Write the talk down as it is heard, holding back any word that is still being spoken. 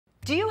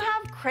Do you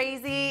have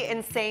crazy,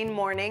 insane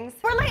mornings?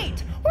 We're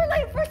late! We're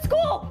late for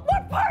school!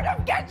 What part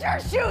of get your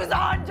shoes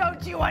on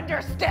don't you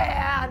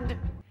understand?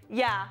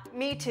 Yeah,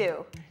 me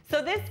too.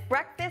 So this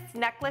breakfast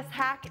necklace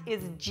hack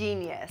is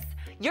genius.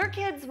 Your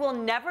kids will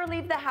never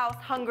leave the house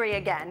hungry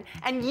again,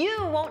 and you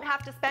won't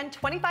have to spend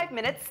 25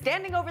 minutes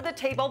standing over the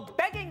table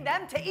begging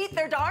them to eat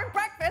their darn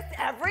breakfast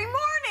every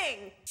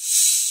morning.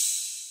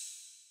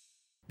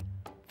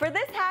 For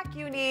this hack,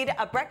 you need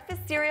a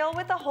breakfast cereal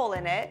with a hole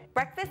in it,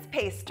 breakfast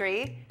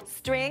pastry,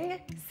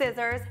 string,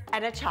 scissors,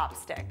 and a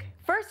chopstick.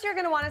 First, you're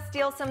gonna wanna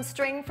steal some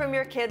string from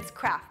your kid's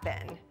craft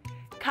bin.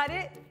 Cut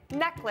it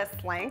necklace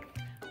length.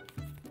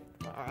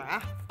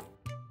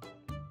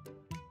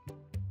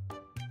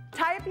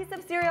 Tie a piece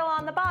of cereal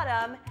on the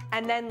bottom,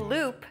 and then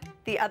loop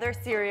the other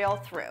cereal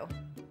through.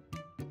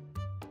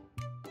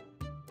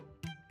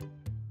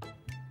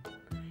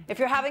 If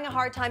you're having a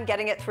hard time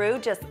getting it through,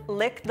 just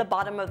lick the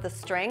bottom of the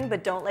string,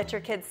 but don't let your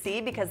kids see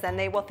because then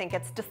they will think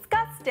it's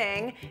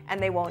disgusting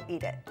and they won't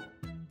eat it.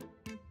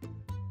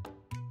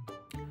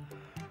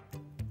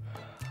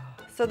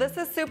 So this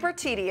is super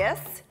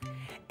tedious,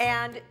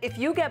 and if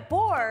you get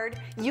bored,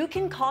 you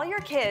can call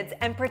your kids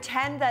and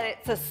pretend that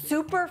it's a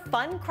super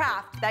fun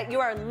craft that you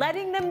are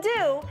letting them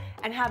do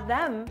and have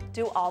them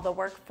do all the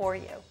work for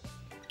you.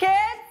 Kids?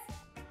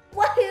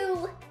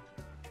 Woohoo!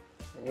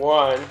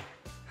 1.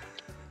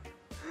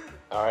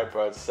 All right,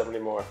 bud, 70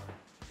 more.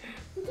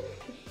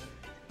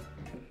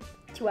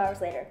 2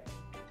 hours later.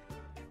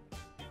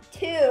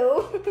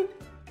 2.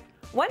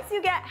 Once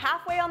you get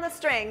halfway on the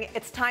string,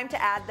 it's time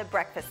to add the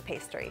breakfast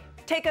pastry.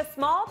 Take a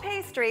small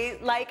pastry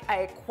like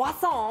a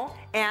croissant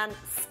and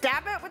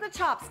stab it with a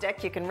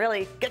chopstick. You can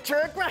really get your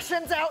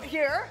aggressions out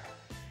here.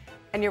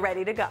 And you're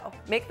ready to go.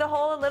 Make the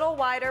hole a little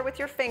wider with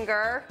your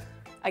finger.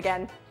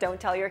 Again, don't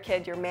tell your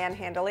kid you're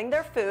manhandling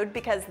their food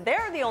because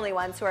they're the only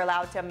ones who are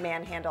allowed to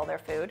manhandle their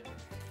food.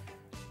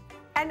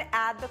 And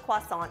add the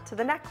croissant to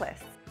the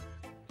necklace.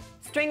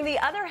 String the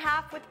other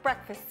half with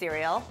breakfast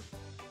cereal.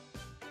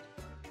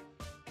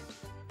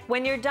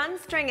 When you're done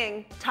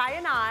stringing, tie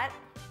a knot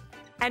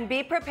and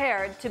be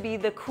prepared to be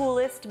the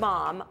coolest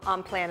mom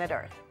on planet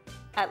Earth,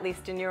 at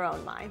least in your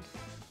own mind.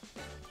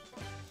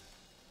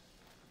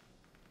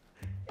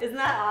 Isn't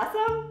that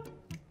awesome?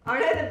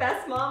 Aren't I the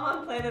best mom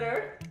on planet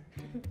Earth?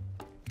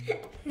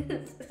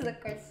 This is a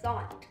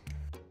croissant.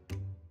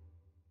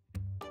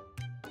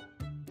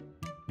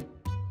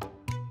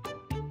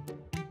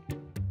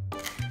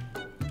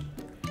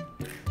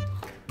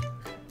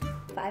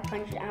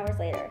 500 hours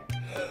later.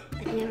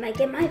 I think I might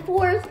get my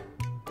 4th.